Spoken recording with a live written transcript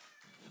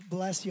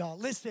Bless y'all.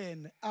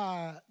 Listen,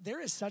 there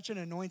is such an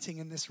anointing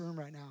in this room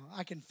right now.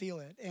 I can feel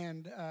it.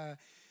 And,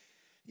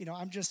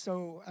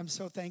 I'm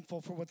so thankful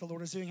for what the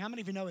Lord is doing. How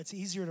many of you know it's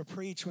easier to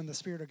preach when the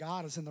Spirit of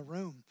God is in the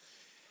room?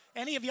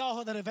 Any of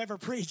y'all that have ever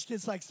preached,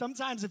 it's like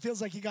sometimes it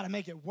feels like you got to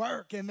make it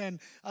work. And then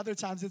other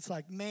times it's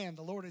like, man,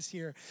 the Lord is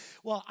here.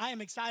 Well, I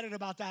am excited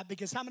about that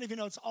because how many of you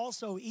know it's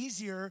also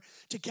easier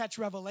to catch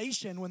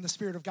revelation when the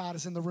Spirit of God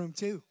is in the room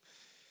too?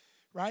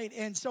 Right?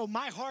 And so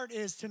my heart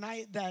is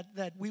tonight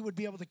that we would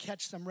be able to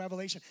catch some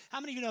revelation. How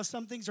many of you know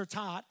some things are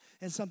taught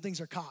and some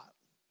things are caught?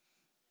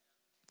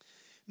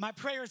 My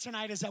prayer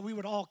tonight is that we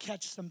would all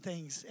catch some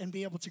things and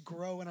be able to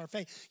grow in our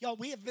faith. Y'all,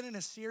 we have been in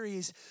a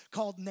series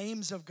called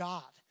Names of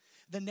God.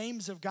 The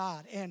names of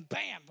God, and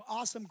bam,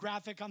 awesome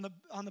graphic on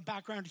the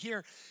background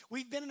here.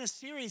 We've been in a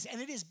series, and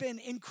it has been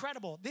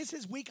incredible. This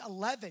is week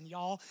 11,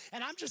 y'all,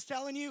 and I'm just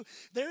telling you,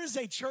 there is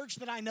a church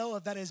that I know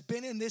of that has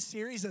been in this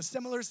series, a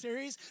similar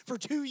series, for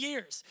 2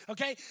 years,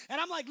 okay? And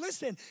I'm like,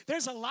 listen,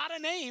 there's a lot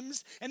of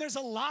names, and there's a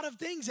lot of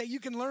things that you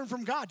can learn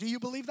from God. Do you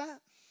believe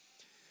that?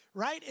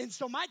 Right? And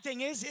so my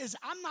thing is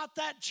I'm not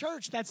that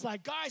church that's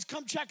like, guys,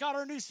 come check out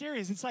our new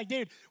series. It's like,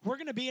 dude, we're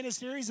going to be in a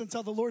series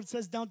until the Lord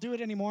says don't do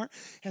it anymore.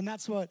 And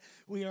that's what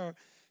we are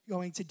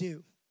going to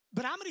do.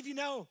 But how many of you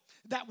know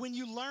that when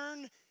you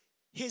learn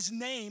his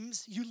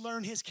names, you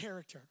learn his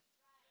character?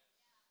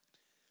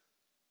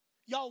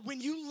 Y'all, when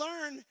you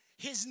learn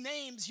his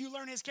names, you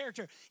learn his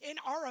character. In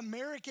our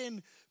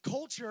American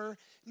culture,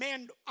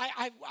 man,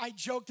 I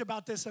joked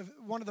about this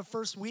one of the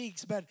first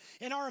weeks, but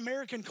in our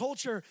American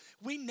culture,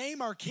 we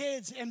name our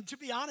kids, and to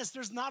be honest,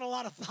 there's not a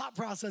lot of thought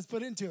process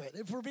put into it,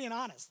 if we're being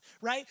honest,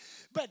 right?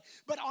 But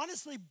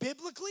honestly,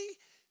 biblically,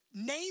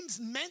 names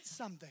meant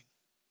something.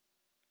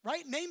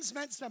 Right? Names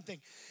meant something.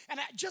 And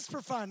just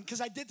for fun,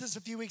 because I did this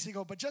a few weeks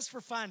ago, but just for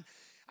fun,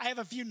 I have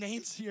a few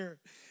names here.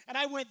 And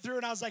I went through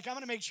and I was like, I'm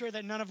going to make sure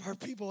that none of our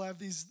people have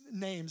these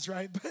names,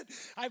 right? But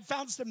I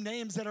found some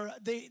names that are,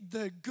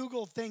 the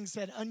Google thing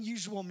said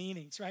unusual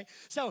meanings, right?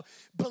 So,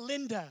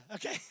 Belinda,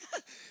 okay?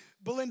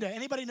 Belinda.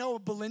 Anybody know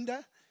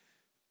Belinda?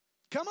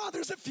 Come on,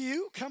 there's a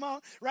few. Come on,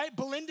 right?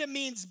 Belinda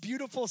means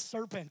beautiful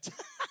serpent.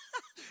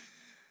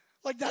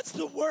 Like, that's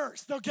the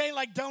worst, okay?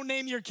 Like, don't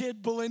name your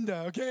kid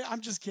Belinda, okay?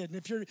 I'm just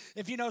kidding.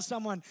 If you know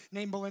someone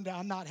named Belinda,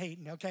 I'm not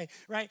hating, okay?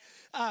 Right?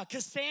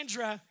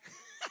 Cassandra.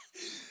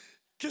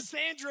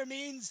 Cassandra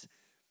means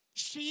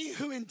she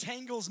who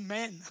entangles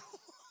men.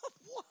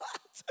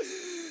 What?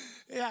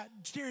 Yeah,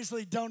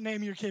 seriously, don't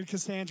name your kid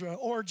Cassandra.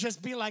 Or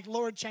just be like,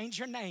 Lord, change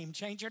your name.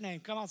 Change your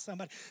name. Come on,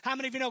 somebody. How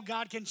many of you know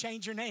God can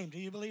change your name? Do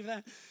you believe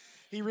that?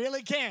 He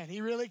really can.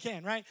 He really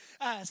can, right?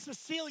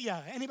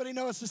 Cecilia. Anybody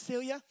know a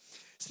Cecilia?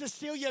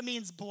 Cecilia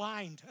means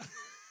blind.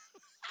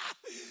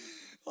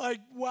 Like,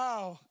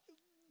 wow,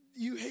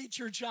 you hate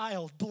your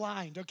child,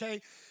 blind,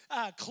 okay?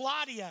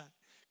 Claudia.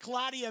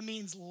 Claudia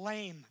means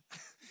lame.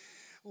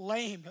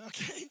 Lame,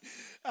 okay?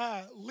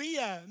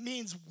 Leah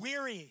means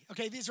weary.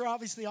 Okay, these are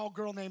obviously all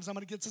girl names. I'm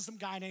going to get to some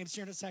guy names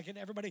here in a second.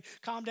 Everybody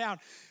calm down.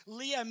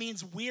 Leah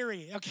means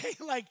weary, okay?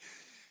 Like,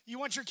 you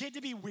want your kid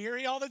to be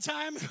weary all the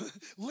time?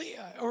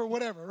 Leah or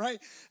whatever, right?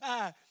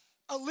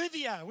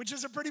 Olivia, which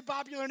is a pretty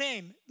popular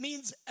name,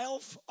 means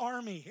elf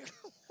army.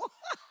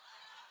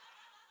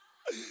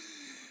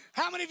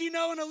 How many of you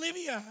know an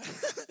Olivia?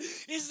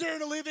 Is there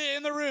an Olivia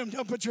in the room?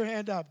 Don't put your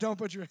hand up. Don't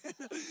put your hand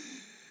up.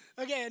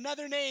 Okay,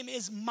 another name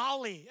is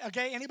Molly.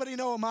 Okay, anybody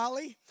know a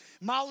Molly?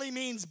 Molly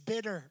means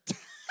bitter.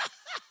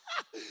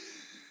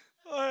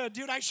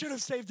 Dude, I should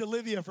have saved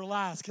Olivia for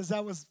last because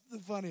that was the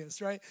funniest,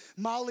 right?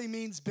 Molly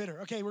means bitter.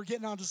 Okay, we're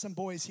getting on to some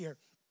boys here.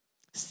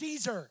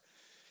 Caesar.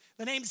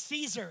 The name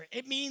Caesar,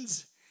 it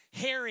means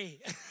hairy.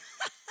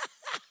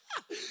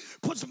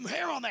 Put some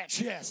hair on that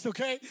chest,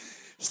 okay?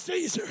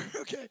 Caesar,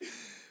 okay?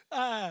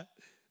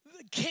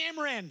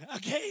 Cameron,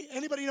 okay?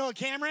 Anybody know a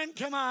Cameron?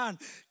 Come on.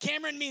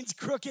 Cameron means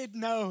crooked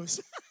nose.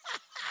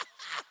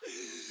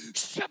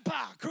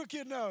 SHAMMAH,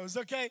 crooked nose,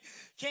 okay?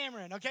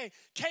 Cameron, okay?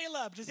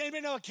 Caleb, does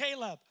anybody know a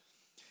Caleb?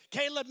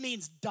 Caleb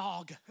means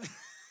dog.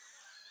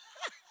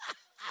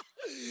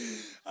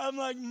 I'm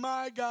like,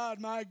 my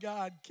God, my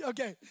God.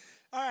 Okay.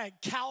 All right,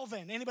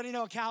 Calvin. Anybody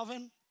know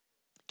Calvin?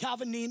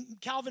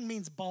 Calvin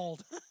means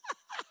bald.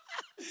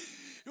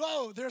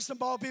 Whoa, there's some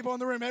bald people in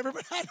the room.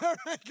 Everybody, all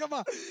right,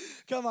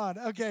 come on.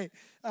 Okay,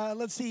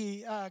 let's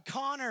see.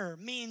 Connor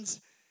means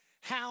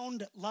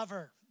hound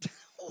lover.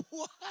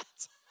 What?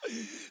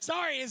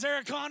 Sorry, is there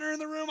a Connor in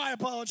the room? I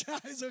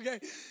apologize. Okay.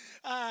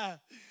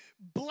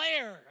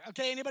 Blair.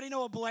 Okay, anybody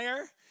know a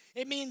Blair?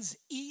 It means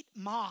eat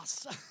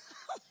moss.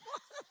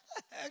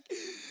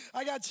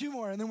 I got two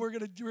more, and then we're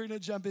gonna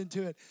jump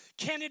into it.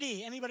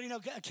 Kennedy. Anybody know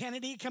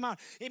Kennedy? Come on.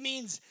 It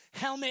means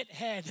helmet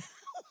head.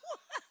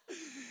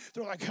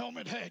 They're like,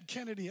 helmet head,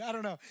 Kennedy. I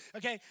don't know.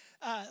 Okay.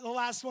 The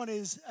last one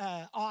is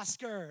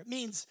Oscar. It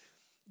means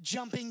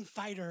jumping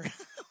fighter.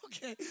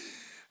 Okay.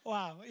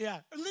 Wow.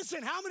 Yeah.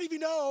 Listen, how many of you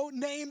know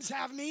names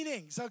have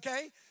meanings?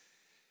 Okay.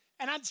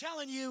 And I'm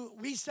telling you,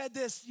 we said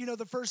this,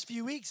 the first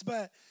few weeks,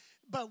 but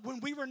when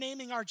we were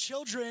naming our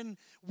children,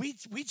 we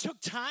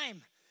took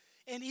time.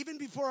 And even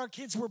before our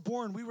kids were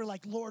born, we were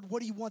like, Lord,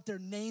 what do you want their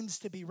names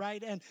to be,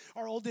 right? And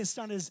our oldest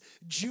son is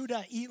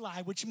Judah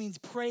Eli, which means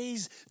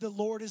praise the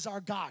Lord is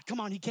our God. Come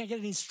on, you can't get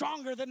any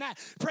stronger than that.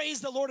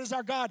 Praise the Lord is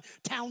our God,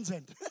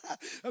 Townsend.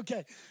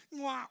 Okay,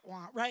 wah,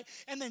 wah, right?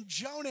 And then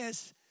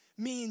Jonas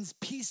means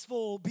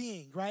peaceful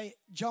being, right?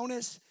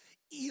 Jonas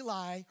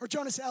Elliott.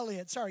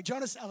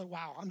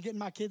 Wow, I'm getting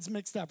my kids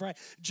mixed up, right?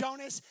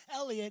 Jonas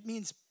Elliott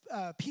means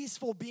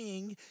peaceful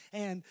being,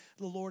 and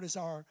the Lord is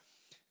our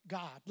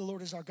God. The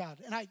Lord is our God.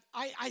 And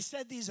I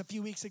said these a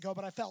few weeks ago,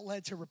 but I felt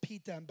led to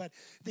repeat them. But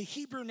the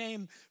Hebrew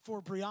name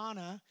for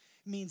Brianna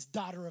means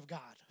daughter of God.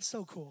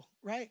 So cool,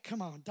 right?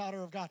 Come on,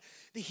 daughter of God.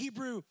 The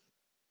Hebrew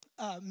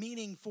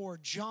meaning for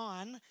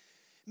John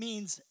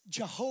means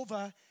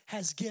Jehovah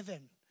has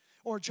given,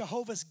 or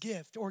Jehovah's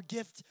gift, or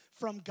gift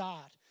from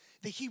God.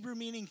 The Hebrew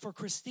meaning for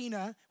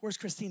Christina, where's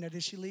Christina?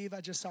 Did she leave?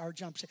 I just saw her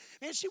jump.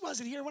 Man, she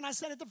wasn't here when I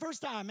said it the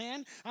first time,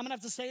 man. I'm going to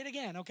have to say it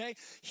again, okay?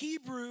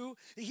 The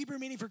Hebrew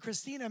meaning for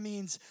Christina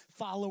means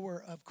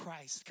follower of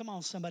Christ. Come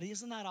on, somebody.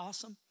 Isn't that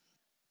awesome?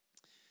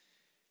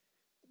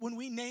 When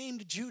we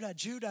named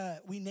Judah,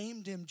 we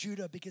named him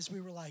Judah because we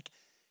were like,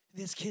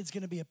 this kid's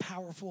going to be a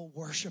powerful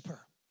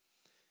worshiper.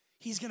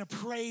 He's going to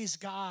praise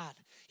God.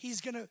 He's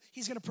going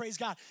to praise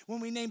God. When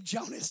we named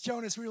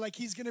Jonas, we were like,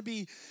 he's going to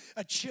be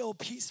a chill,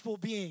 peaceful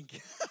being.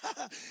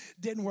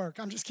 Didn't work.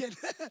 I'm just kidding.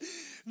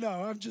 No,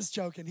 I'm just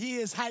joking. He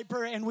is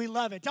hyper and we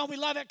love it. Don't we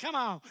love it? Come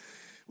on.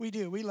 We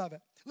do. We love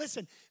it.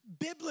 Listen,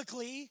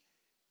 biblically,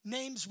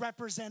 names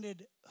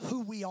represented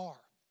who we are.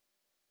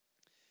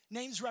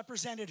 Names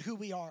represented who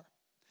we are.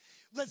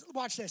 Let's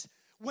watch this.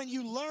 When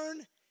you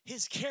learn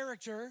his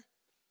character,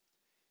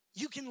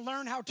 you can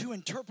learn how to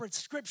interpret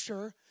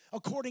Scripture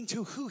according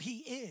to who he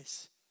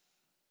is.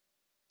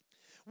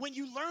 When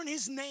you learn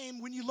his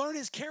name, when you learn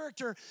his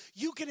character,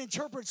 you can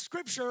interpret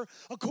Scripture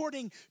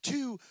according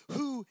to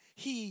who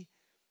he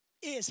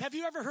is. Have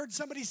you ever heard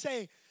somebody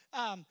say,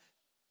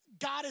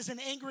 God is an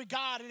angry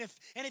God,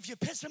 and if you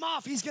piss him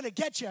off, he's going to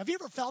get you? Have you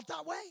ever felt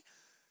that way?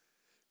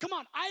 Come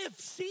on, I have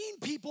seen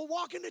people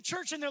walk into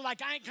church and they're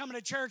like, I ain't coming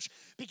to church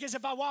because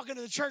if I walk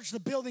into the church, the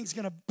building's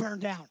going to burn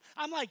down.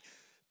 I'm like,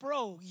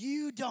 bro,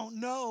 you don't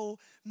know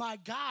my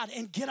God,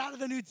 and get out of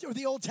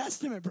the Old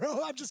Testament,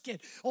 bro. I'm just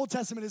kidding. Old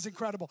Testament is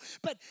incredible.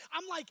 But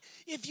I'm like,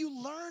 if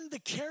you learn the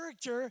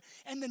character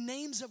and the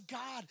names of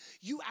God,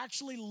 you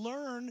actually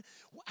learn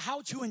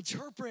how to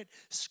interpret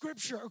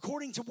Scripture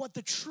according to what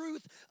the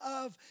truth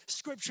of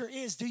Scripture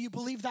is. Do you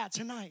believe that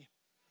tonight?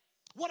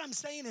 What I'm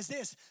saying is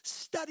this: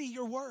 study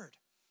your word.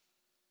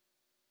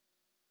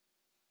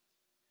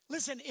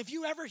 Listen, if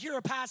you ever hear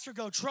a pastor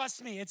go,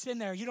 trust me, it's in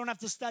there. You don't have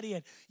to study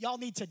it. Y'all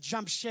need to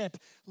jump ship,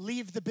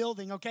 leave the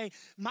building, okay?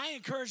 My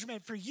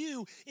encouragement for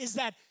you is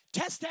that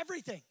test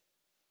everything.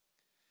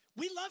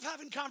 We love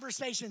having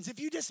conversations. If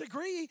you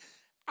disagree,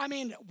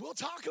 we'll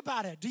talk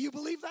about it. Do you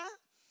believe that?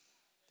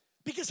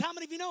 Because how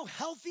many of you know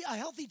a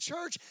healthy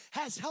church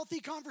has healthy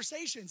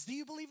conversations? Do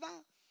you believe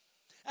that?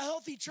 A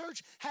healthy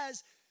church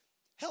has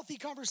healthy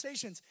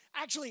conversations.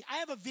 Actually, I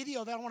have a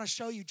video that I want to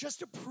show you just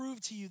to prove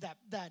to you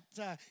that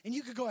and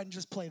you could go ahead and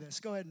just play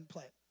this. Go ahead and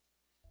play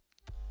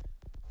it.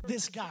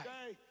 This guy.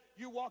 Today,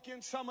 you walk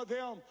in some of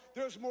them,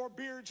 there's more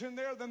beards in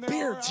there than there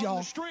Beards, are out y'all. on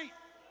the street.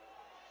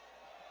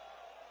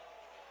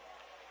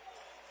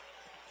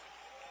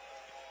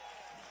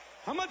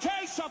 I'm going to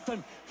tell you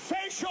something.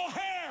 Facial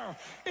hair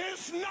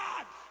is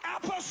not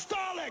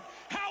apostolic.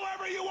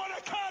 However you want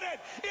to cut it,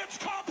 it's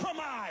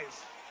compromise.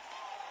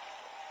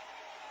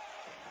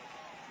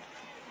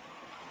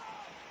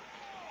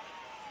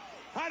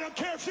 I don't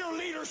care if your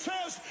leader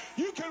says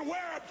you can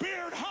wear a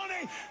beard,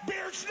 honey.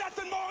 Beard's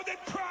nothing more than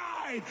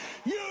pride.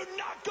 You're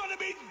not going to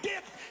be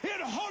dipped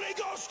in Holy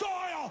Ghost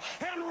oil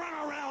and run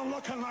around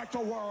looking like the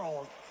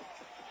world.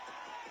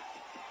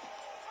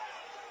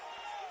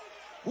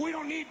 We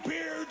don't need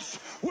beards.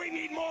 We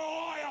need more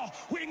oil.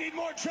 We need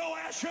more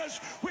Joashes.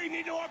 We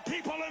need more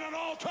people in an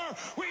altar.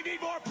 We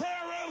need more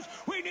prayer rooms.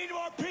 We need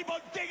more people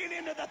digging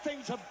into the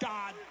things of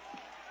God.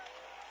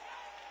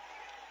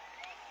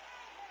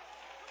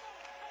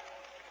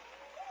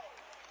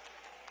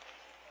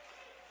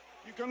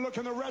 You can look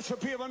in the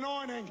recipe of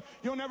anointing.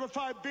 You'll never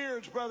find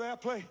beards, Brother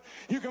Epley.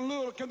 You can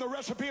look in the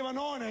recipe of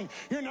anointing.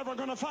 You're never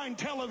going to find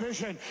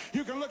television.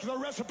 You can look at the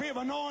recipe of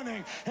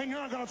anointing, and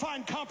you're not going to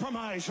find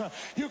compromise.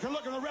 You can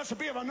look at the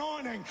recipe of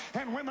anointing,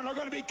 and women are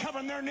going to be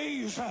covering their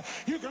knees.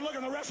 You can look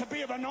at the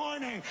recipe of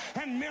anointing,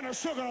 and men are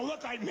still going to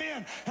look like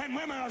men, and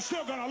women are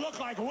still going to look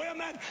like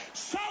women.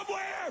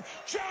 Somewhere,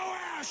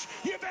 Joash,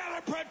 you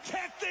better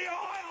protect the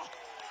oil.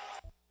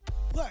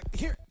 Look,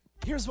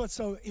 here's what's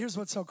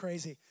so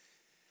crazy.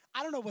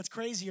 I don't know what's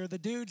crazier, the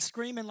dude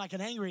screaming like an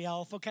angry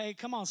elf, okay?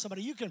 Come on,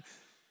 somebody, you can.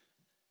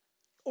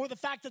 Or the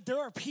fact that there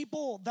are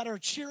people that are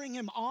cheering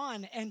him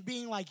on and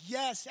being like,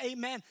 yes,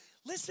 amen.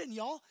 Listen,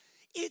 y'all,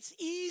 it's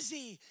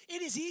easy.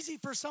 It is easy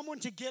for someone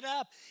to get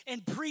up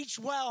and preach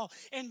well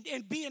and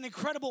be an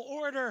incredible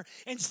orator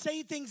and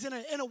say things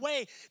in a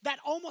way that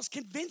almost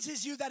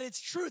convinces you that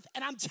it's truth.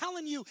 And I'm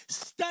telling you,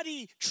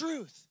 study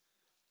truth.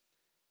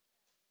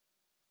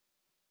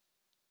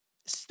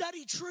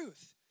 study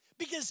truth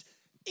because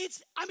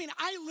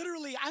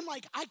I'm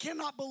like, I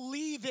cannot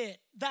believe it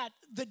that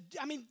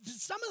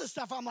some of the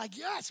stuff I'm like,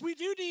 yes, we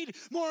do need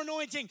more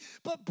anointing.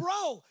 But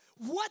bro,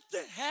 what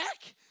the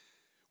heck?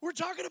 We're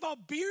talking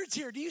about beards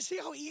here. Do you see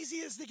how easy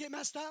it is to get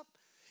messed up?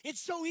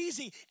 It's so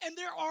easy. And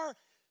there are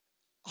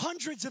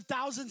hundreds of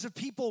thousands of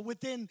people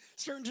within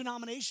certain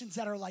denominations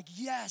that are like,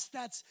 yes,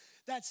 that's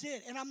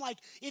it. And I'm like,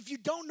 if you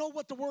don't know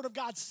what the Word of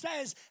God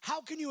says,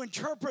 how can you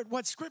interpret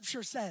what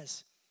Scripture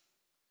says?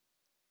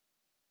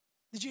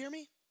 Did you hear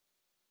me?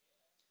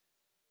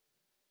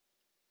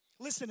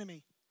 Listen to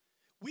me.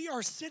 We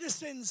are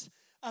citizens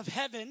of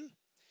heaven,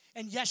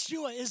 and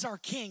Yeshua is our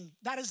king.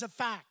 That is a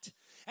fact.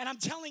 And I'm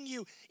telling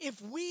you,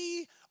 if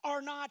we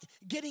are not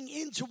getting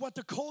into what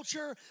the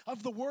culture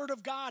of the Word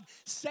of God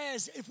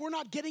says, if we're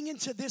not getting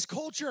into this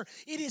culture,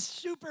 it is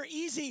super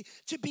easy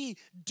to be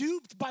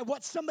duped by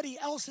what somebody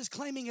else is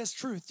claiming as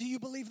truth. Do you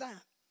believe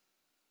that?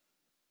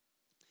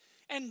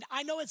 And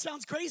I know it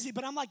sounds crazy,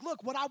 but I'm like,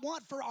 look, what I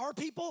want for our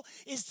people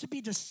is to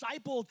be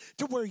discipled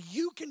to where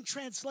you can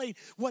translate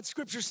what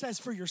Scripture says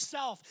for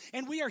yourself.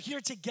 And we are here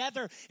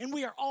together, and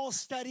we are all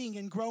studying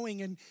and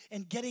growing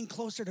and getting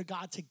closer to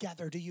God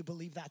together. Do you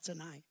believe that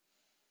tonight?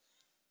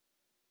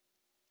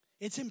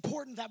 It's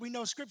important that we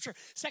know Scripture.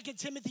 2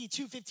 Timothy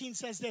 2:15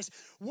 says this,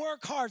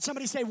 work hard.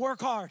 Somebody say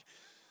work hard.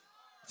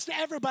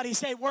 Everybody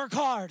say work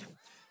hard.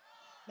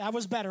 That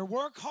was better.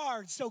 Work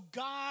hard so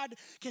God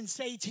can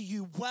say to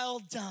you, well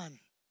done.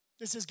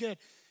 This is good.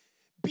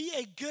 Be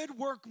a good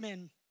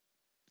workman,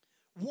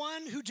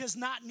 one who does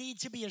not need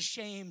to be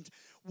ashamed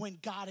when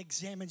God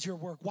examines your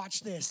work.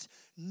 Watch this.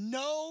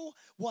 Know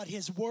what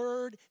his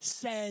word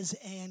says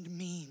and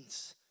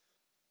means.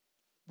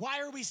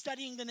 Why are we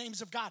studying the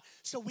names of God?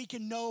 So we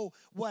can know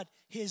what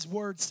his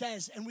word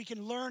says and we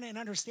can learn and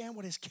understand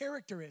what his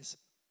character is.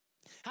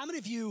 How many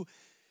of you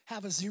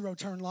have a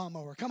zero-turn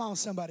lawnmower? Come on,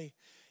 somebody.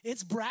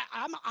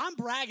 I'm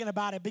bragging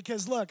about it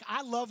because, look,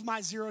 I love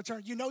my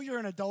zero-turn. You know you're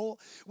an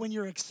adult when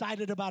you're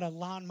excited about a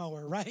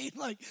lawnmower, right?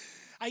 Like,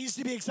 I used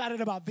to be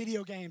excited about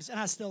video games, and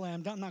I still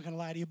am. I'm not going to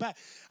lie to you. But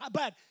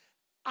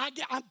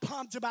I'm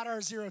pumped about our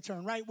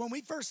zero-turn, right? When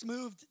we first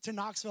moved to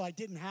Knoxville, I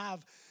didn't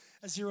have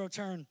a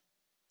zero-turn.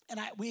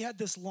 And we had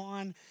this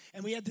lawn,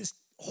 and we had this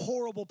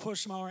horrible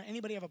push mower.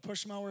 Anybody have a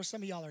push mower?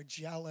 Some of y'all are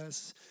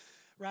jealous,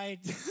 right?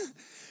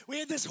 We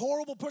had this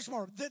horrible push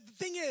mower. The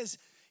thing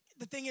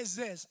is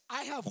this.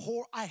 I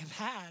have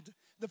had,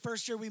 the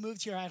first year we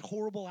moved here, I had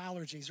horrible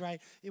allergies,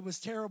 right? It was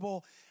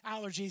terrible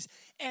allergies.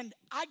 And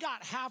I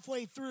got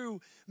halfway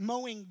through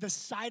mowing the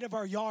side of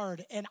our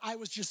yard, and I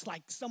was just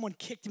like, someone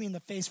kicked me in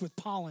the face with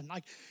pollen.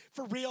 Like,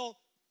 for real,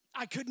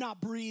 I could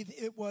not breathe.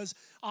 It was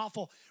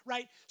awful,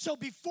 right? So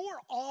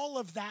before all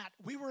of that,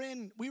 we were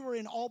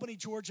in Albany,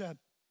 Georgia,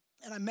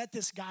 and I met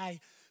this guy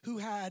who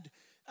had,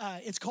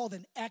 it's called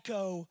an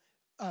Echo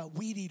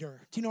weed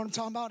eater. Do you know what I'm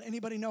talking about?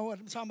 Anybody know what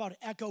I'm talking about?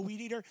 Echo weed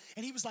eater.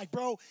 And he was like,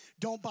 bro,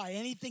 don't buy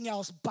anything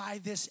else.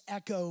 Buy this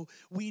Echo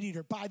weed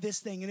eater. Buy this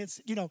thing. And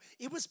it's,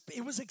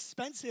 it was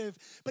expensive,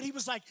 but he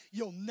was like,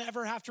 you'll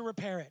never have to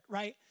repair it,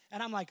 right?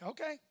 And I'm like,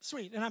 okay,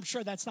 sweet. And I'm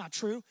sure that's not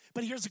true.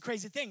 But here's the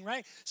crazy thing,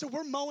 right? So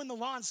we're mowing the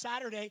lawn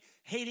Saturday,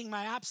 hating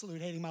my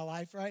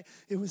life, right?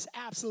 It was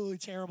absolutely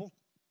terrible.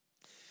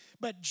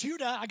 But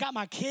Judah, I got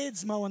my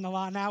kids mowing the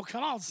lawn now.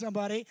 Come on,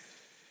 somebody.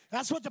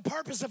 That's what the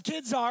purpose of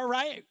kids are,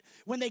 right?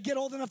 When they get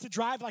old enough to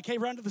drive, like, hey,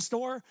 run to the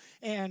store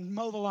and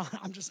mow the lawn.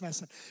 I'm just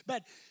messing.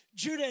 But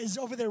Judah is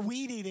over there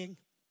weed eating,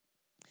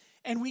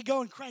 and we go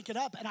and crank it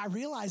up. And I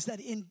realized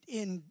that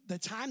in the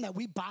time that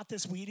we bought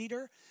this weed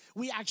eater,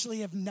 we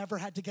actually have never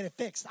had to get it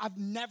fixed. I've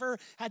never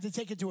had to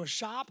take it to a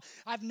shop.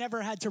 I've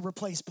never had to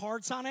replace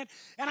parts on it.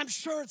 And I'm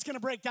sure it's going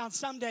to break down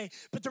someday.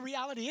 But the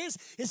reality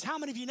is how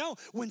many of you know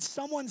when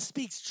someone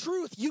speaks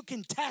truth, you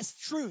can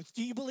test truth?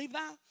 Do you believe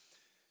that?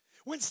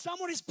 When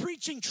someone is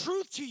preaching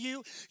truth to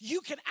you, you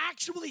can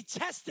actually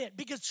test it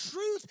because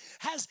truth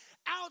has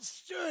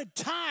outstood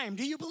time.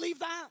 Do you believe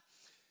that?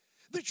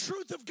 The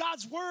truth of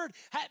God's word,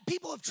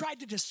 people have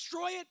tried to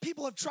destroy it.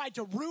 People have tried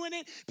to ruin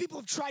it. People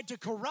have tried to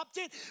corrupt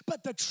it.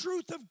 But the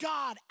truth of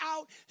God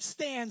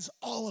outstands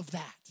all of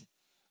that.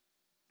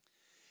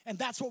 And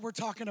that's what we're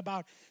talking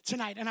about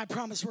tonight. And I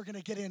promise we're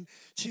going to get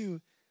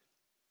into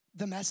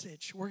the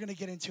message. We're going to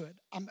get into it.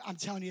 I'm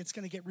telling you, it's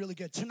going to get really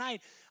good.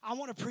 Tonight, I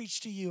want to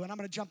preach to you, and I'm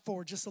going to jump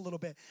forward just a little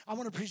bit. I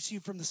want to preach to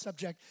you from the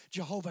subject,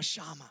 JEHOVAH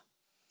SHAMMAH.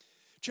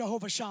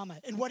 JEHOVAH SHAMMAH.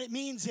 And what it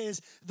means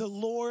is the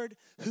Lord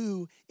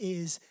who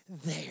is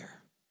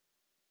there.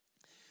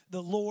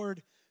 The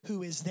Lord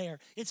who is there.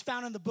 It's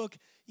found in the book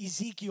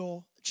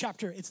Ezekiel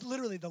chapter. It's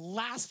literally the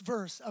last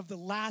verse of the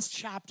last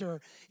chapter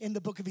in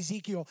the book of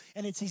Ezekiel.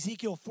 And it's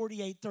Ezekiel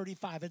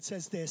 48:35. It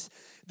says this: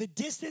 the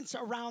distance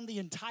around the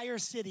entire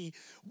city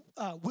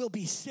will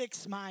be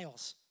 6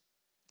 miles.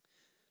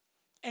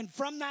 And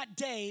from that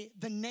day,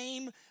 the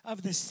name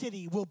of the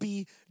city will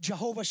be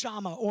JEHOVAH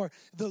SHAMMAH, or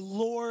the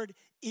Lord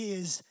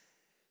is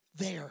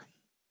there.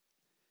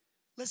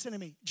 Listen to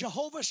me.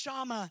 JEHOVAH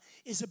SHAMMAH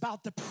is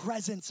about the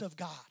presence of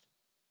God.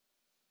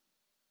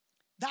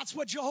 That's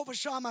what Jehovah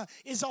Shammah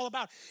is all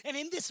about. And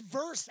in this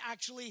verse,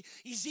 actually,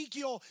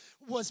 Ezekiel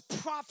was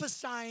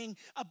prophesying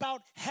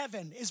about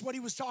heaven, is what he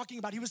was talking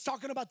about. He was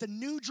talking about the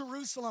New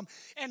Jerusalem.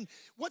 And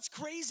what's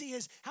crazy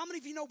is, how many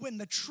of you know when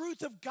the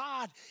truth of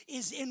God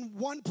is in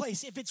one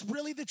place, if it's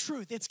really the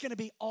truth, it's going to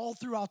be all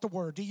throughout the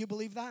Word. Do you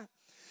believe that?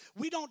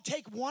 We don't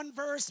take one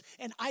verse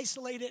and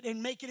isolate it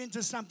and make it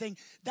into something.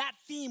 That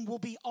theme will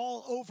be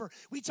all over.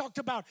 We talked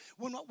about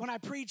when I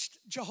preached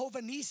Jehovah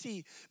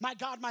Nissi, my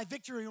God, my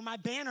victory, or my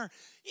banner.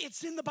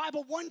 It's in the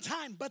Bible one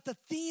time, but the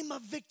theme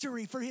of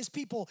victory for his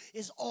people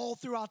is all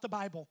throughout the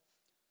Bible,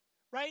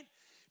 right?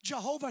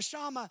 Jehovah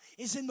Shammah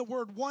is in the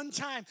word one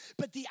time,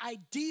 but the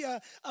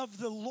idea of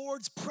the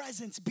Lord's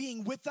presence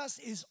being with us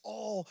is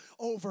all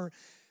over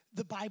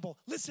the Bible.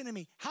 Listen to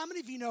me. How many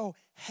of you know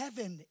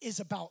heaven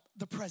is about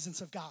the presence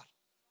of God?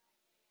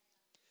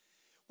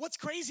 What's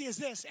crazy is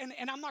this, and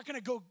I'm not going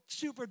to go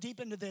super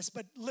deep into this,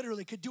 but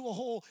literally could do a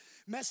whole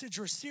message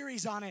or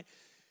series on it.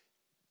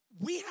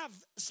 We have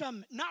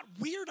some not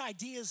weird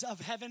ideas of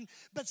heaven,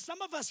 but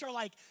some of us are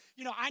like,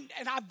 you know,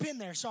 I've been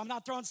there, so I'm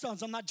not throwing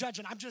stones, I'm not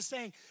judging. I'm just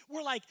saying,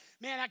 we're like,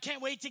 man, I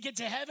can't wait to get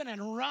to heaven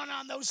and run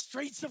on those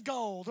streets of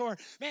gold. Or,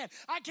 man,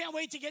 I can't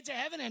wait to get to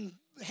heaven and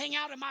hang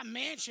out in my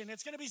mansion.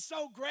 It's going to be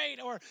so great.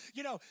 Or,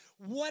 you know,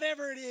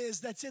 whatever it is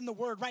that's in the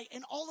word, right?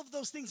 And all of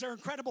those things are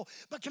incredible.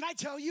 But can I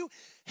tell you,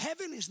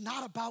 heaven is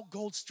not about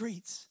gold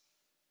streets.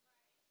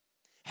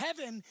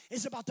 Heaven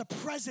is about the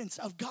presence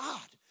of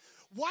God.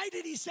 Why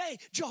did he say,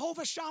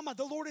 Jehovah Shammah,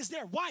 the Lord is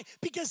there? Why?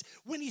 Because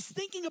when he's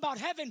thinking about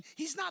heaven,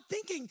 he's not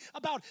thinking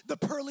about the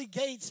pearly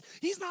gates.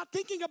 He's not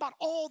thinking about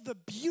all the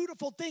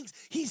beautiful things.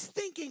 He's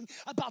thinking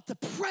about the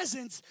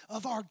presence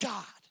of our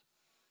God.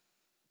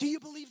 Do you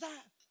believe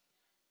that?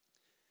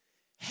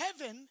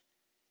 Heaven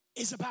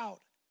is about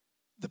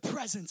the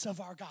presence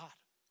of our God.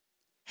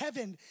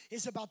 Heaven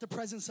is about the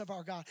presence of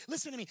our God.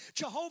 Listen to me.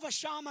 Jehovah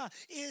Shammah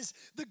is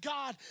the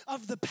God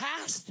of the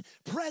past,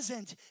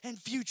 present, and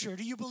future.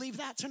 Do you believe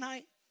that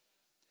tonight?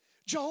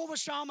 Jehovah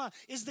Shammah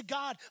is the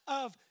God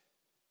of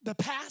the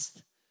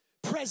past,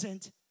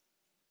 present,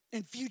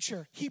 and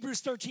future.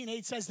 Hebrews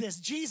 13:8 says this.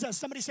 Jesus,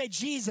 somebody say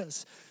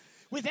Jesus.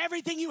 With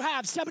everything you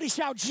have, somebody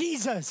shout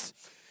Jesus.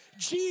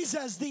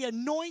 Jesus, the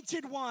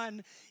anointed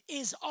one,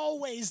 is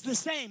always the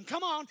same.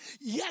 Come on.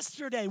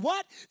 Yesterday,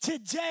 what?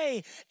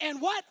 Today,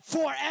 and what?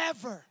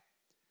 Forever.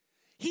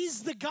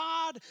 He's the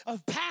God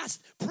of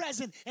past,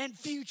 present, and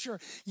future.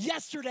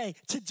 Yesterday,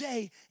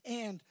 today,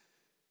 and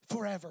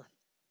forever.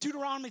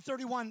 Deuteronomy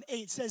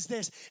 31:8 says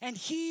this, and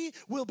he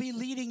will be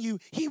leading you.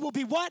 He will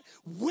be what?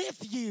 With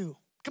you.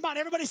 Come on,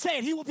 everybody say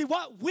it. He will be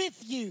what? With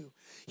you.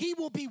 He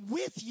will be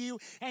with you,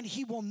 and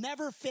he will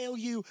never fail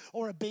you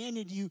or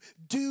abandon you.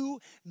 Do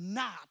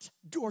not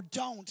or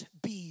don't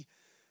be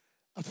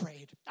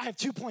afraid. I have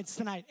 2 points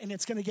tonight, and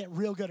it's going to get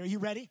real good. Are you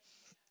ready?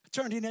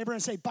 Turn to your neighbor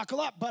and say, buckle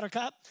up,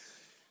 buttercup.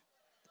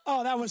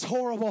 Oh, that was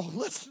horrible.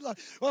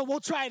 We'll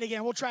try it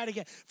again. We'll try it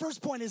again.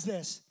 First point is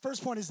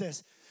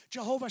this.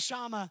 Jehovah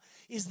Shammah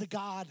is the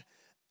God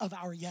of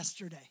our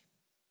yesterday.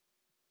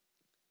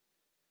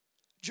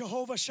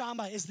 Jehovah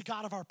Shammah is the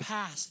God of our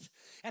past.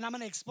 And I'm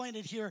going to explain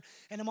it here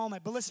in a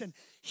moment. But listen,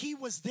 he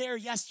was there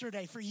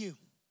yesterday for you.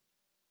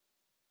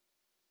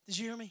 Did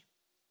you hear me?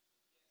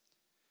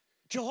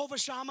 Jehovah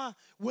Shammah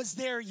was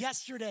there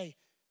yesterday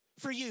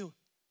for you.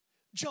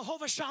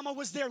 Jehovah Shammah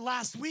was there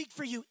last week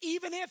for you,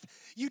 even if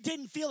you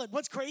didn't feel it.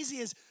 What's crazy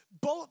is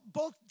both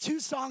two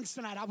songs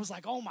tonight, I was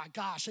like, oh my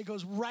gosh, it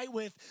goes right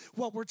with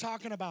what we're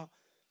talking about.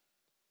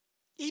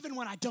 Even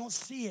when I don't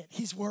see it,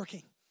 he's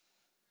working.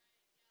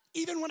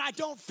 Even when I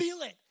don't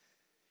feel it,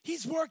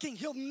 he's working.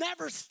 He'll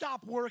never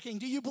stop working.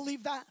 Do you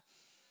believe that?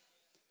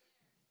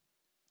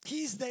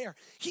 He's there.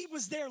 He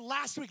was there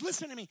last week.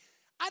 Listen to me.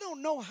 I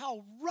don't know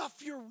how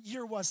rough your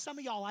year was. Some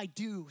of y'all, I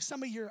do.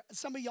 Some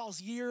of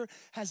y'all's year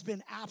has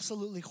been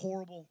absolutely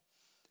horrible.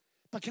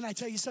 But can I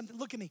tell you something?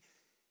 Look at me.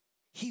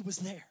 He was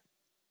there.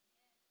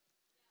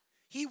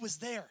 He was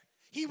there.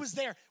 He was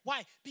there.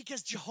 Why?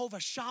 Because Jehovah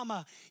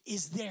Shammah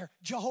is there.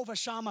 Jehovah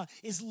Shammah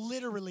is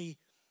literally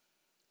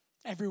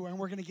everywhere, and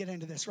we're going to get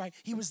into this, right?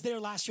 He was there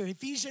last year.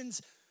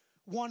 Ephesians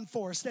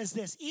 1:4 says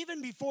this, even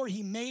before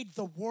he made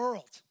the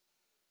world.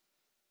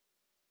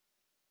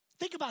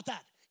 Think about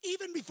that.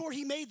 Even before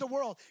he made the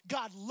world,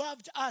 God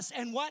loved us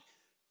and what?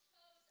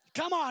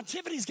 Come on,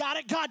 Tiffany's got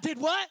it. God did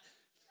what?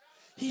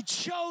 He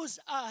chose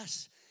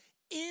us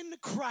in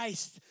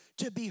Christ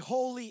to be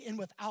holy and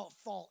without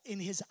fault in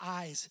his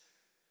eyes.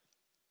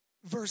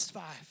 Verse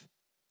 5.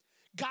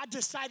 God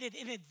decided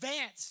in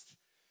advance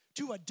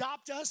to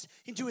adopt us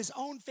into his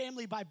own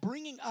family by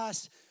bringing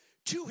us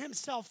to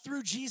himself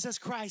through Jesus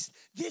Christ.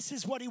 This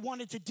is what he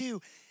wanted to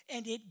do,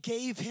 and it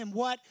gave him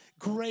what?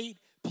 Great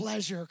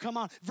pleasure. Come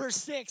on. Verse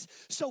 6.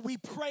 So we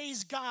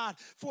praise God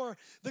for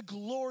the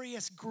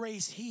glorious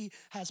grace he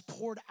has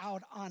poured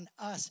out on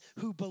us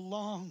who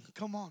belong,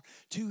 come on,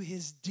 to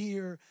his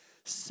dear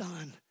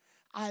Son.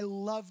 I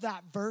love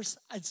that verse.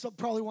 It's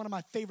probably one of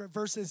my favorite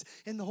verses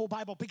in the whole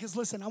Bible because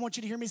listen, I want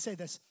you to hear me say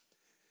this.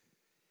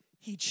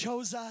 He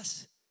chose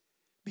us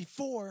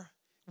before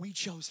we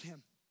chose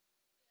him.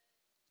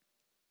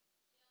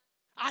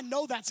 I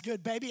know that's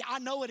good, baby. I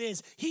know it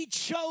is. He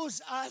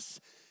chose us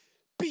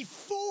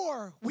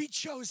before we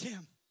chose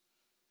him.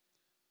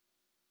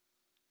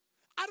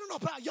 I don't know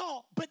about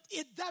y'all, but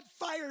that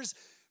fires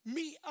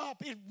me up.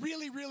 It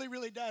really, really,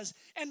 really does.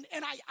 And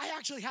I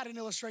actually had an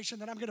illustration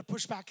that I'm going to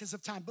push back because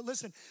of time. But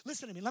listen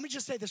to me. Let me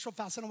just say this real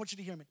fast. I don't want you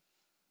to hear me.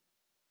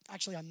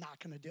 Actually, I'm not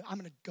going to do it. I'm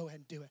going to go ahead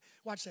and do it.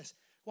 Watch this.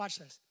 Watch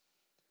this.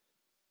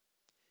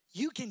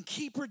 You can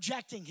keep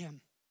rejecting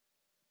him,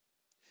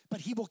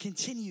 but he will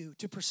continue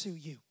to pursue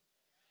you.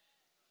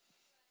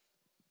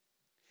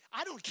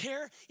 I don't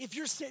care if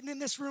you're sitting in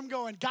this room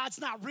going, God's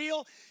not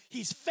real,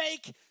 he's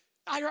fake.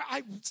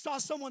 I saw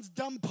someone's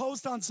dumb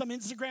post on some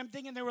Instagram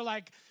thing, and they were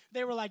like,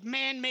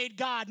 man made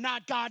God,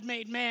 not God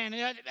made man.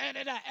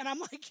 And I'm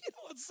like, you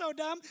know what's so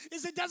dumb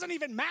is it doesn't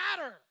even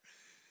matter.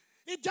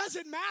 It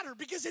doesn't matter,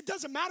 because it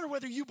doesn't matter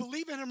whether you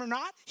believe in him or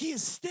not. He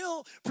is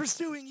still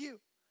pursuing you.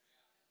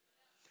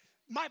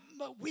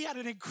 We had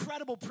an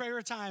incredible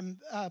prayer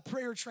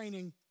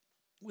training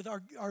with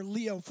our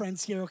Leo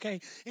friends here,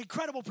 okay?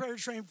 Incredible prayer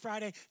training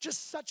Friday.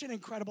 Just such an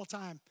incredible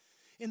time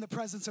in the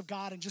presence of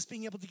God and just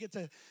being able to get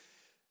to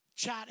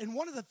chat. And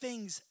one of the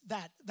things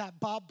that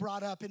Bob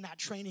brought up in that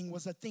training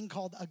was a thing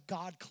called a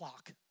God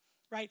clock,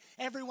 right?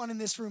 Everyone in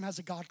this room has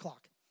a God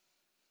clock.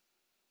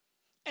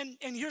 And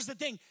here's the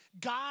thing.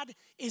 God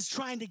is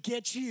trying to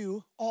get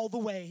you all the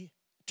way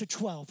to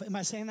 12. Am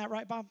I saying that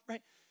right, Bob?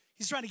 Right?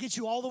 He's trying to get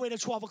you all the way to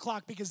 12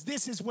 o'clock because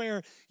this is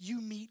where you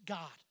meet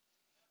God.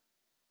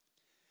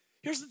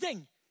 Here's the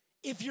thing.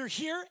 If you're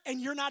here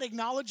and you're not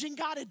acknowledging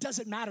God, it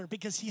doesn't matter,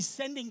 because he's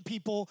sending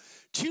people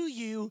to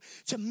you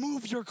to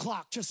move your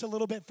clock just a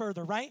little bit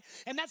further, right?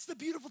 And that's the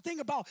beautiful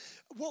thing about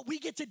what we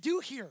get to do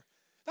here.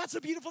 That's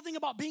the beautiful thing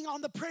about being on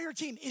the prayer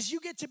team, is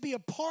you get to be a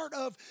part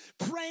of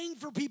praying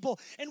for people.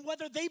 And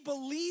whether they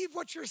believe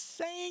what you're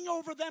saying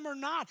over them or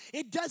not,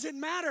 it doesn't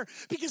matter,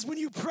 because when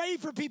you pray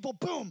for people,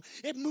 boom,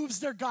 it moves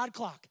their God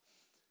clock.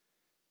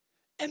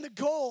 And the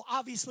goal,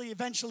 obviously,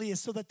 eventually is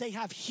so that they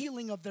have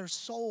healing of their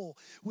soul,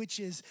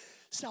 which is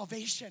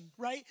salvation,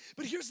 right?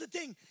 But here's the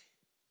thing.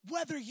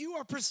 Whether you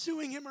are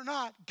pursuing him or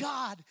not,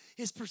 God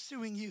is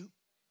pursuing you.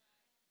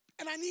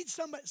 And I need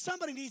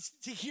somebody needs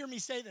to hear me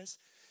say this.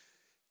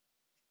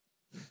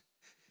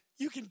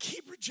 You can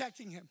keep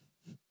rejecting him.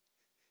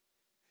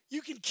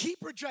 You can keep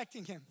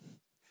rejecting him,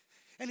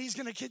 and he's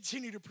going to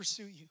continue to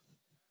pursue you.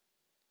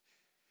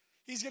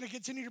 He's going to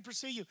continue to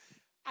pursue you.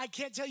 I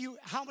can't tell you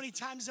how many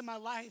times in my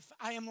life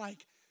I'm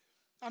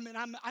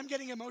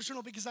getting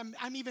emotional, because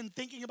I'm even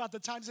thinking about the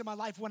times in my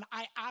life when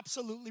I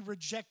absolutely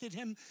rejected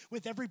him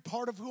with every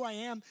part of who I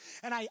am,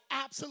 and I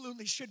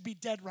absolutely should be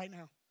dead right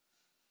now.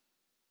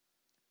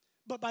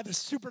 But by the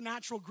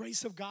supernatural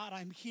grace of God,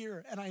 I'm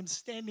here and I'm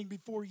standing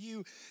before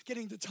you,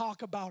 getting to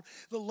talk about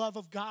the love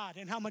of God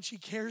and how much he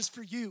cares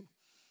for you,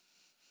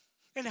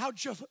 and how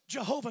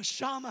Jehovah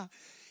Shammah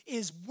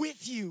is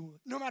with you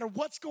no matter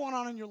what's going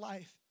on in your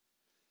life.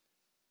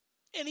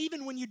 And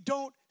even when you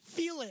don't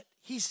feel it,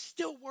 he's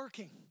still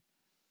working.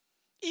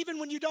 Even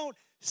when you don't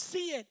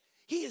see it,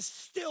 he is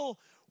still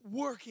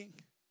working.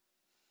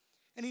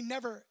 And he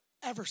never,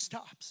 ever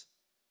stops.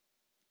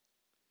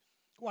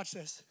 Watch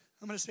this.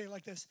 I'm going to say it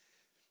like this.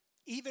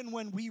 Even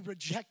when we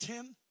reject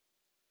him,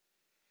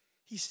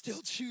 he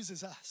still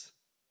chooses us.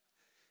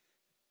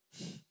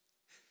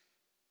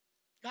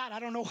 God, I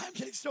don't know why I'm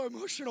getting so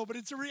emotional, but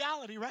it's a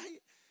reality, right?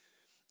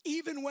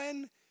 Even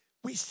when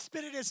we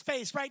spit in his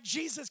face, right?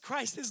 Jesus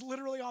Christ is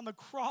literally on the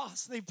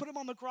cross. They put him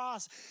on the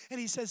cross, and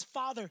he says,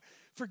 Father,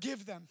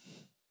 forgive them,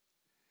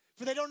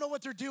 for they don't know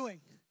what they're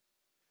doing.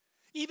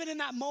 Even in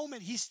that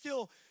moment, he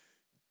still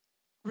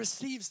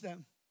receives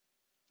them.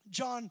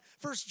 1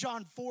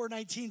 John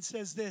 4:19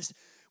 says this,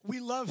 we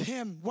love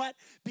him, what?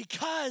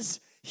 Because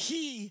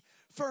he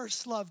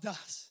first loved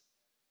us.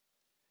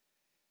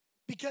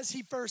 Because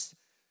he first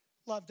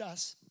loved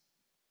us.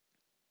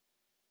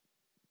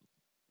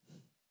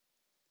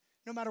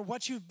 No matter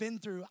what you've been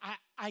through,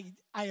 I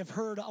have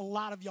heard a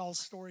lot of y'all's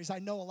stories. I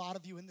know a lot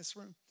of you in this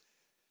room.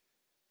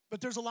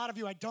 But there's a lot of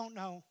you I don't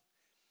know.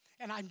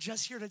 And I'm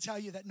just here to tell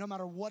you that no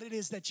matter what it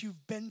is that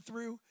you've been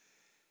through,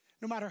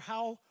 no matter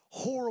how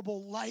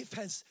horrible life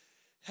has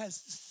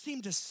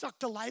seemed to suck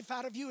the life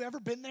out of you,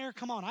 ever been there?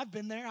 Come on, I've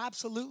been there,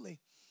 absolutely.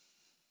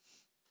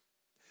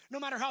 No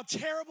matter how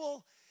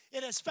terrible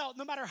it has felt,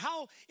 no matter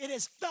how it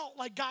has felt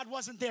like God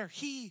wasn't there,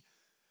 he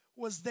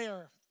was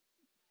there.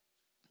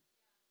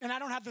 And I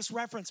don't have this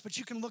reference, but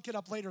you can look it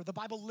up later. The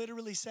Bible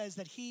literally says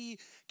that he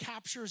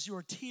captures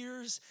your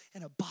tears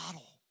in a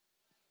bottle.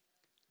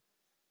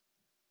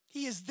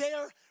 He is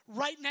there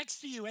right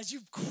next to you as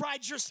you've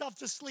cried yourself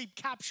to sleep,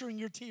 capturing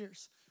your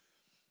tears.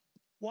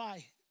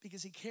 Why?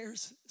 Because he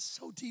cares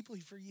so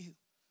deeply for you.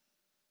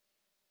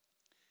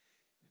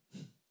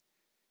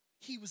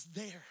 He was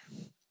there.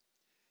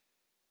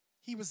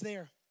 He was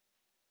there.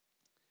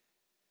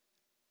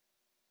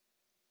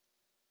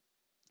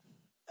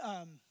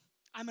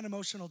 I'm an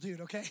emotional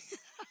dude, okay?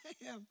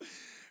 I am,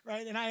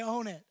 right? And I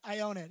own it.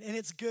 And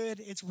it's good.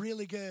 It's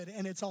really good.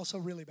 And it's also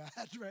really bad,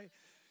 right?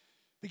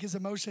 Because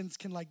emotions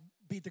can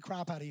beat the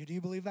crap out of you. Do you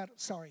believe that?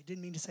 Sorry,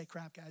 didn't mean to say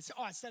crap, guys.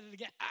 Oh, I said it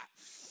again.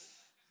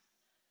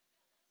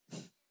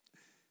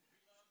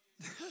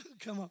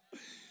 Come on.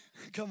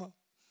 Come on.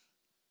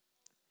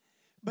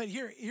 But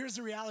here's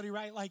the reality,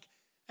 right? Like,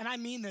 and I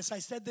mean this. I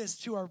said this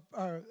to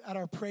our at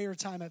our prayer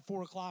time at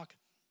 4:00.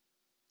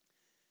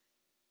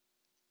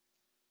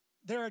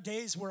 There are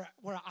days where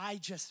I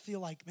just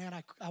feel like, man,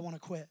 I want to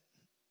quit.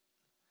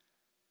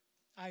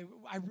 And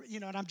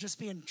I'm just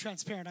being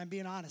transparent. I'm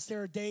being honest.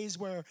 There are days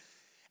where,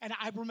 and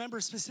I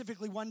remember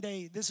specifically one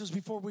day, this was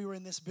before we were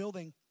in this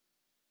building.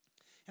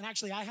 And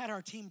actually, I had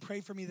our team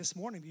pray for me this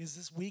morning because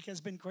this week has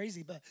been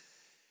crazy. But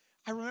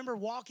I remember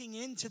walking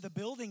into the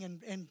building,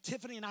 and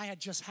Tiffany and I had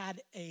just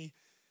had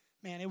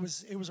it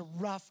was a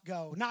rough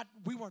go.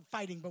 We weren't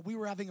fighting, but we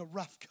were having a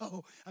rough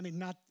go. I mean,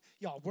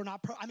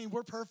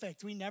 we're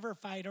perfect. We never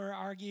fight or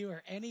argue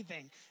or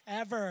anything,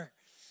 ever.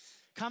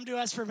 Come to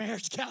us for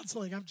marriage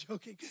counseling. I'm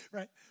joking,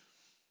 right?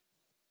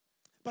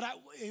 But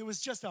it was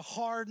just a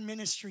hard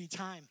ministry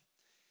time.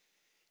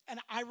 And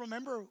I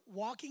remember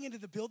walking into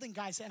the building,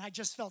 guys, and I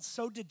just felt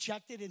so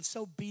dejected and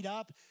so beat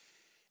up.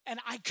 And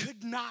I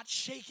could not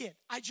shake it.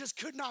 I just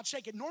could not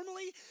shake it.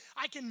 Normally,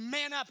 I can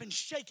man up and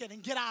shake it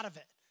and get out of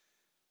it.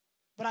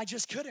 But I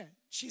just couldn't.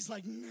 She's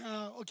like,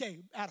 no. Okay,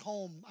 at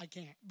home, I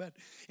can't. But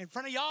in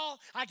front of y'all,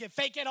 I can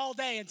fake it all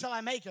day until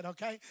I make it,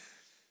 okay?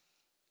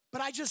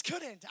 But I just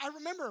couldn't. I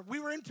remember we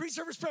were in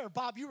pre-service prayer.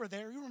 Bob, you were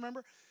there. You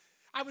remember?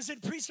 I was in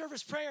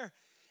pre-service prayer,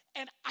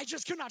 and I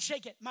just could not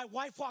shake it. My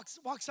wife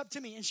walks up to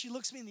me, and she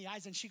looks me in the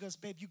eyes, and she goes,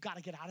 babe, you got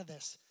to get out of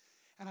this.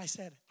 And I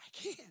said, I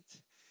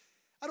can't.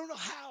 I don't know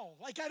how.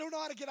 I don't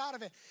know how to get out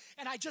of it.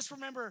 And I just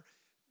remember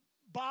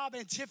Bob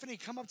and Tiffany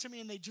come up to me,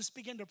 and they just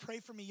began to pray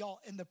for me, y'all,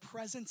 in the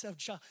presence of,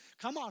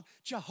 JEHOVAH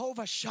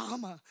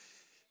SHAMMAH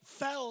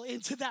fell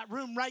into that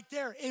room right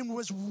there and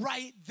was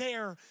right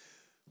there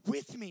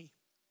with me.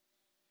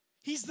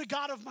 He's the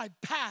God of my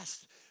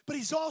past, but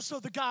he's also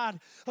the God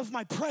of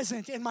my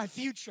present and my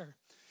future.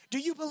 Do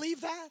you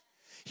believe that?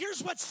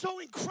 Here's what's so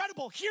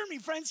incredible. Hear me,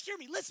 friends. Hear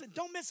me. Listen,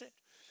 don't miss it.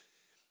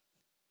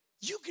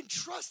 You can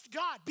trust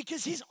God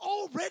because he's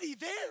already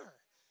there.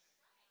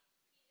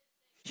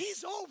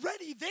 He's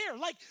already there.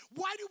 Like,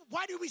 why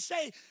do we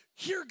say,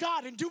 hear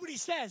God and do what he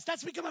says?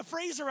 That's become a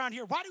phrase around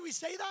here. Why do we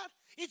say that?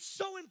 It's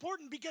so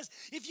important because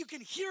if you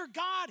can hear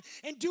God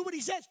and do what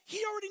he says,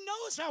 he already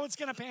knows how it's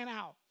going to pan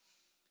out.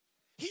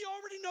 He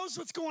already knows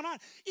what's going on.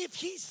 If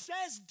he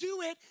says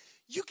do it,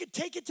 you can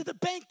take it to the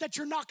bank that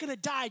you're not going to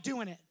die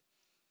doing it.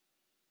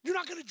 You're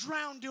not going to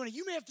drown doing it.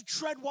 You may have to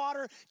tread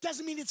water.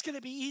 Doesn't mean it's going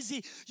to be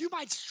easy. You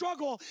might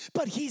struggle,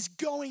 but he's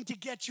going to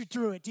get you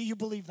through it. Do you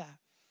believe that?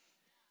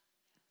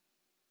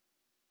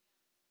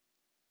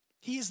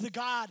 He is the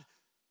God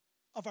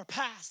of our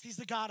past. He's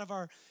the God of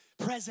our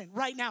present.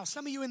 Right now,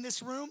 some of you in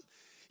this room,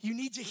 you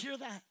need to hear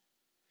that.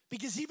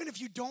 Because even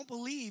if you don't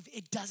believe,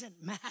 it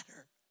doesn't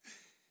matter.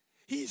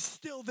 He's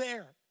still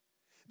there.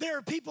 There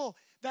are people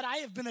that I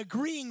have been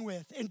agreeing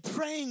with and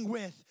praying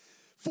with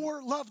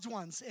for loved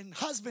ones and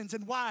husbands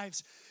and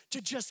wives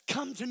to just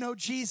come to know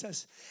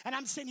Jesus. And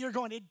I'm sitting here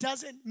going, it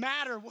doesn't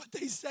matter what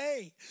they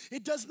say.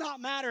 It does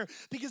not matter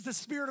because the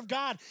Spirit of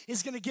God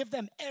is going to give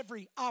them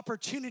every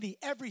opportunity,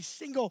 every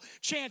single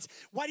chance.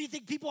 Why do you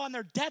think people on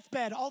their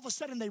deathbed, all of a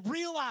sudden they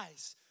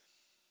realize,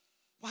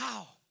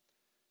 wow.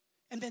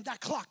 And then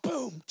that clock,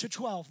 boom, to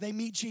 12. They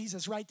meet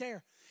Jesus right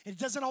there. It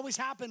doesn't always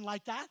happen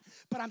like that,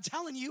 but I'm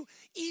telling you,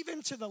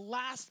 even to the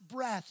last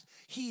breath,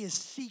 he is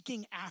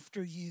seeking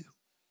after you.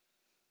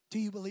 Do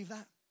you believe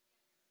that?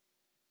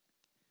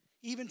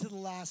 Even to the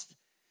last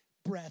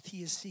breath,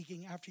 he is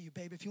seeking after you.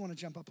 Babe, if you want to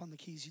jump up on the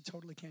keys, you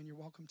totally can. You're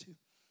welcome to.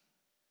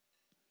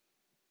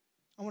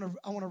 I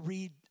want to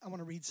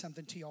read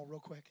something to y'all real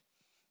quick.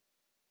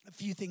 A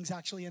few things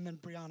actually, and then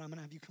Brianna, I'm going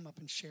to have you come up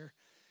and share.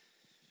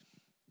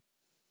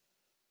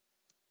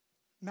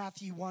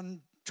 Matthew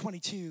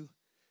 1:22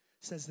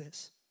 says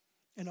this,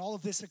 and all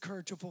of this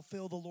occurred to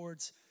fulfill the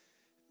Lord's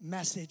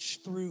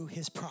message through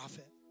his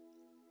prophet.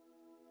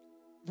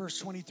 Verse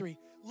 23,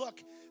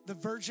 look, the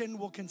virgin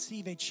will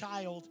conceive a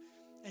child,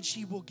 and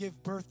she will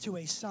give birth to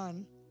a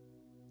son,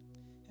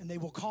 and they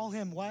will call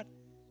him what?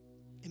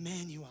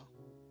 Emmanuel,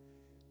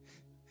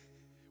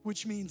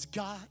 which means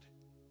God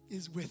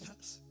is with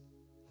us.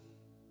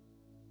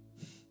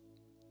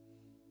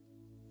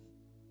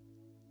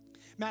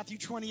 Matthew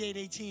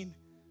 28:18.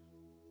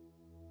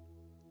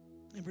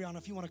 And Brianna,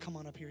 if you want to come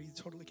on up here, you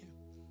totally can.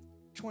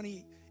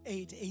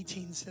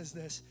 28:18 says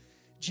this.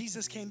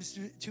 Jesus came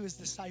to his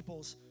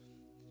disciples.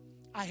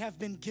 I have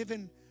been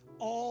given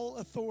all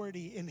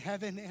authority in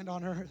heaven and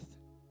on earth.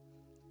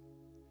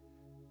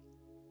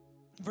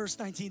 Verse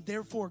 19,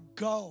 therefore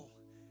go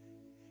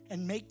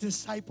and make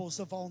disciples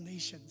of all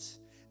nations,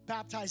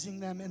 baptizing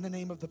them in the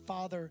name of the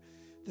Father,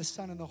 the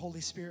Son, and the Holy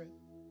Spirit.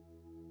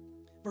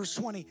 Verse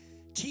 20,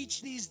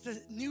 teach these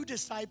new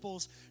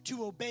disciples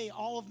to obey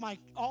all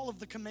of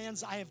the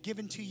commands I have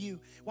given to you.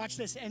 Watch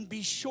this, and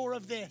be sure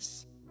of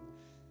this.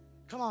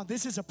 Come on,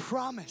 this is a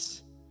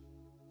promise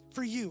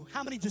for you.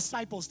 How many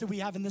disciples do we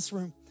have in this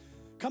room?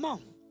 Come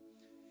on.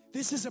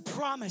 This is a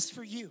promise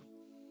for you.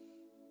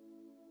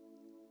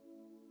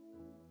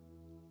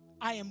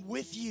 I am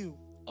with you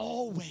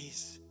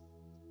always.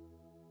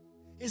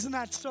 Isn't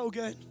that so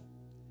good?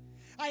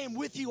 I am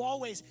with you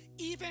always,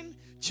 even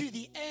to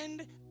the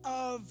end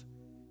of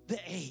the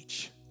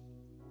age.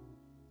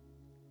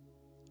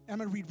 I'm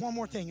going to read one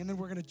more thing, and then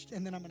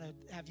I'm going to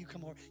have you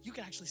come over. You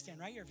can actually stand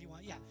right here if you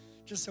want. Yeah,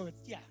 just so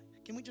it's, yeah.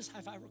 Can we just high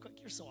five real quick?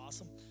 You're so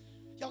awesome.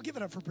 Y'all give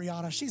it up for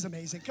Brianna. She's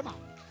amazing. Come on.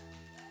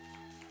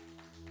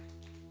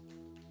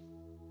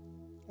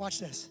 Watch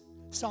this.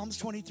 Psalms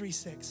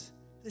 23:6.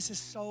 This is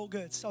so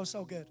good,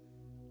 so good.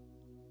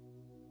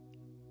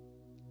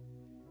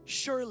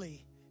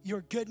 Surely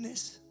your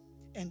goodness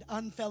and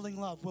unfailing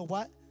love will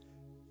what?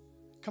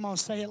 Come on,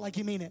 say it like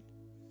you mean it.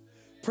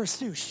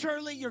 Pursue.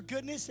 Surely your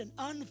goodness and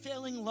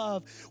unfailing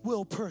love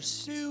will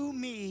pursue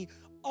me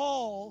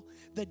all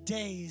the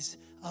days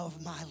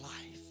of my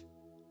life.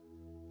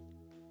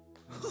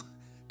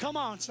 Come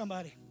on,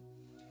 somebody.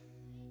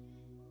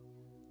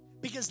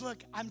 Because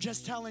look, I'm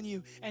just telling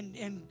you,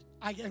 and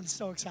I am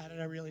so excited,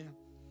 I really am.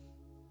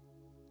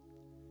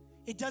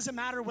 It doesn't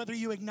matter whether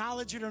you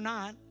acknowledge it or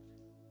not,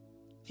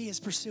 He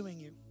is pursuing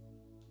you.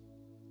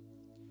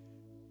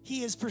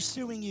 He is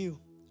pursuing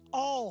you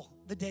all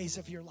the days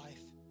of your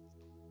life.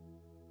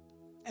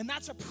 And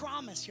that's a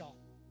promise, y'all.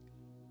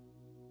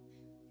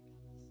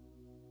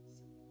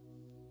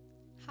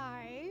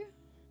 Hi.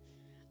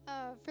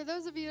 For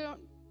those of you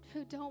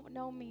who don't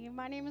know me,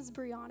 my name is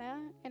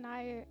Brianna, and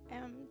I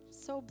am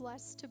so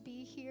blessed to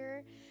be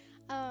here.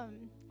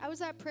 I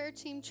was at prayer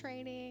team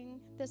training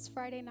this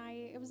Friday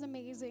night. It was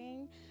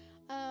amazing.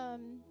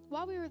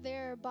 While we were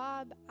there,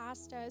 Bob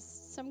asked us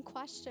some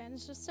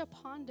questions just to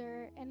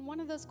ponder, and one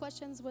of those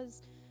questions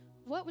was,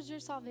 what was your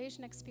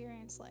salvation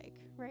experience like,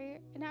 right?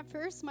 And at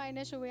first, my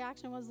initial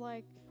reaction was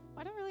like,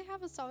 I don't really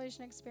have a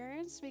salvation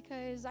experience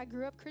because I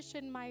grew up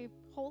Christian my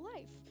whole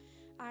life.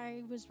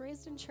 I was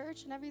raised in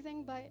church and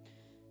everything, but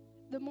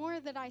the more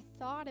that I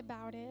thought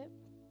about it,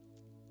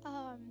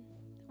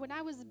 when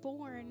I was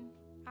born,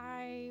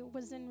 I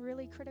was in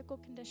really critical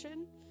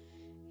condition,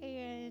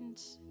 and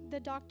the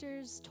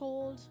doctors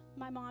told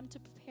my mom to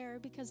prepare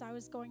because I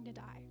was going to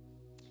die.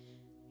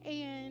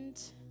 And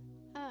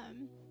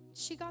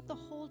she got the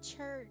whole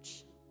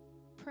church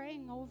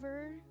praying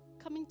over,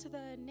 coming to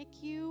the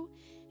NICU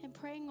and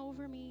praying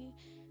over me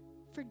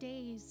for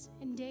days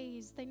and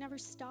days. They never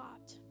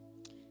stopped.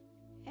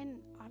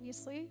 And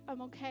obviously,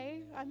 I'm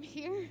okay. I'm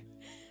here.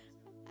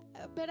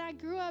 But I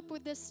grew up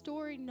with this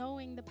story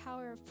knowing the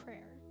power of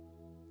prayer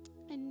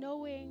and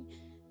knowing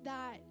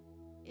that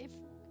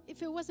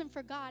if it wasn't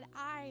for God,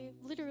 I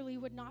literally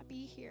would not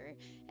be here.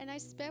 And I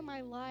spent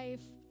my life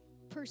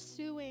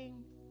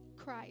pursuing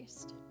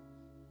Christ.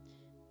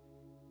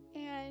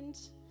 And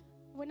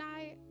when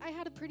I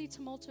had a pretty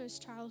tumultuous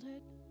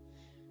childhood.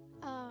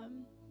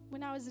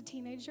 When I was a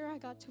teenager, I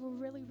got to a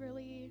really,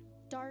 really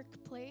dark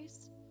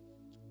place.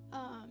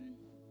 I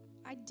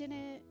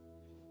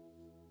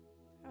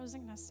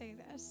wasn't going to say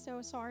this,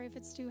 so sorry if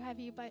it's too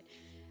heavy, but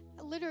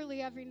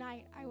literally every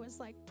night I was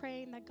like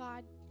praying that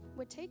God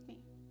would take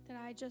me, that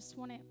I just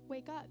wouldn't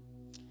wake up.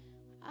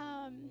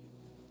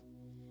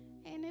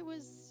 And it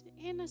was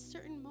in a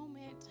certain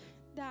moment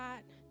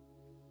that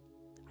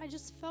I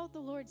just felt the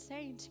Lord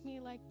saying to me,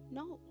 like,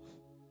 no,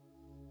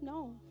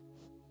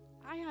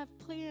 I have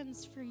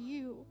plans for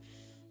you.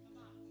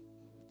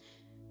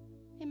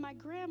 And my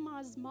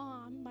grandma's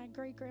mom, my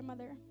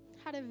great-grandmother,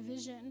 had a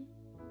vision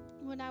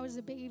when I was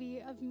a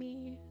baby of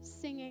me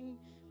singing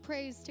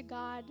praise to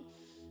God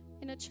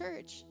in a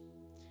church.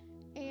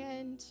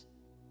 And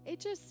it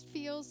just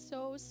feels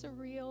so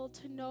surreal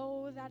to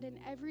know that in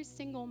every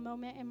single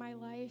moment in my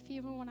life,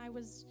 even when I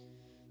was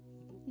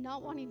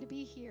not wanting to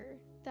be here,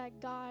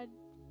 that God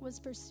was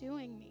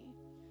pursuing me,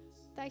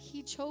 that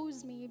He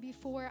chose me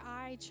before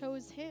I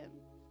chose Him,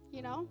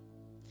 you know?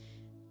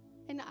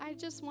 And I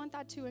just want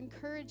that to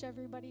encourage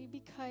everybody,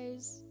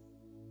 because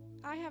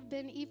I have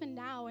been, even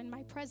now in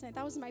my present,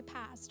 that was my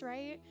past,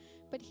 right?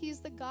 But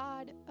He's the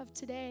God of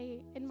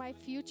today and my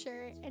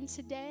future. And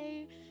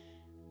today,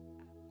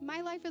 my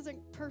life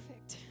isn't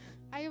perfect.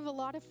 I have a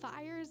lot of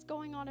fires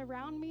going on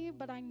around me,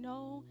 but I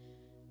know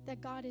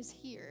that God is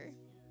here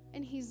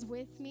and He's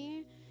with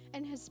me,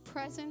 and His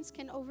presence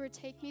can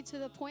overtake me to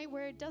the point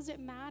where it doesn't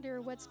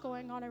matter what's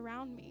going on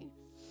around me.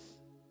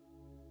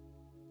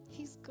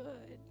 He's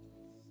good.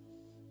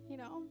 You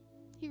know,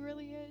 He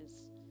really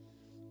is.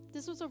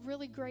 This was a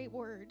really great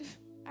word.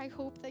 I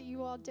hope that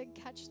you all did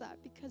catch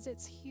that, because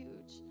it's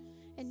huge.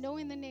 And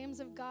knowing the names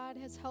of God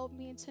has helped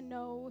me to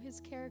know His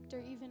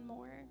character even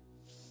more.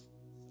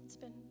 It's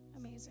been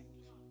amazing.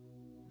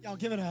 Y'all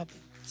give it up.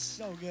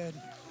 So good.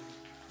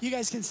 You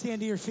guys can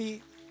stand to your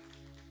feet.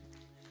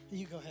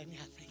 You go ahead. Yeah,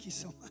 thank you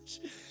so much.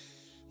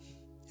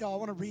 Y'all, I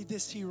want to read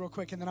this to you real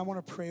quick, and then I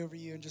want to pray over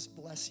you and just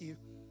bless you.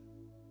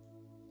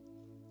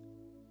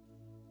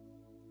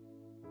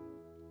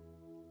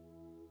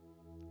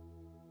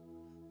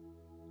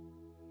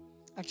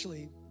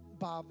 Actually,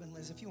 Bob and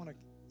Liz, if you want to,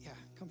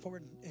 come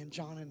forward, and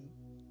John and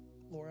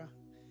Laura.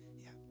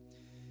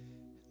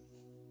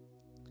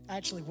 I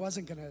actually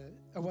wasn't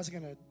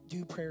gonna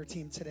do prayer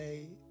team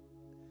today,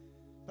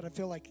 but I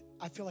feel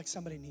like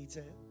somebody needs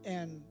it.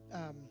 And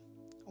I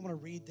want to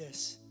read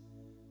this.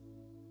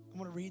 I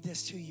want to read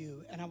this to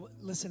you. And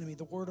listen to me.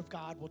 The Word of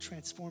God will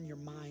transform your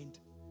mind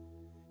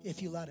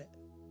if you let it.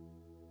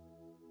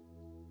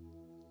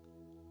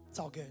 It's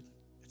all good.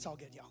 It's all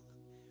good, y'all.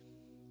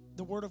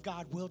 The Word of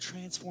God will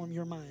transform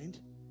your mind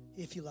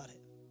if you let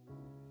it.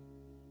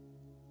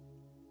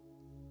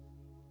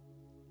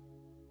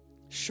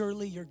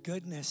 Surely your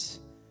goodness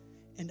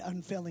and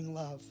unfailing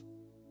love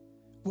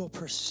will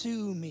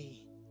pursue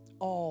me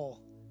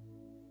all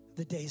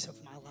the days of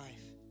my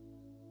life.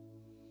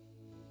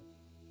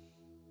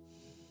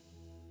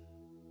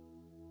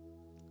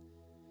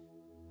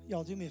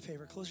 Y'all, do me a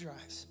favor. Close your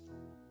eyes.